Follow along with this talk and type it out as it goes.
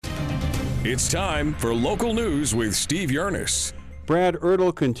It's time for local news with Steve Urness. Brad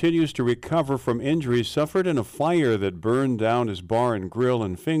Ertl continues to recover from injuries suffered in a fire that burned down his bar and grill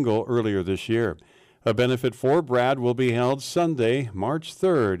in Fingal earlier this year. A benefit for Brad will be held Sunday, March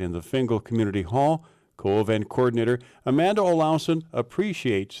 3rd in the Fingal Community Hall. Co-event coordinator Amanda Olausen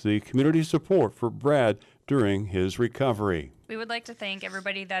appreciates the community support for Brad during his recovery. We would like to thank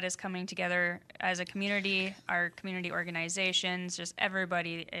everybody that is coming together as a community, our community organizations, just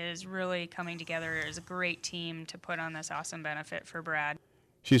everybody is really coming together as a great team to put on this awesome benefit for Brad.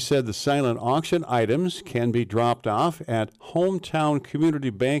 She said the silent auction items can be dropped off at Hometown Community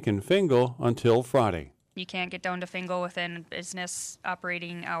Bank in Fingal until Friday. You can't get down to Fingal within business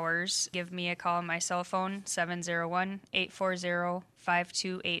operating hours. Give me a call on my cell phone,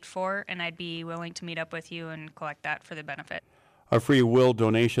 701-840-5284, and I'd be willing to meet up with you and collect that for the benefit. A free will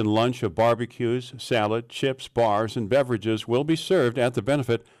donation lunch of barbecues, salad, chips, bars, and beverages will be served at the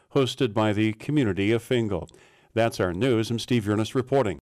benefit hosted by the community of Fingal. That's our news. I'm Steve Urness reporting.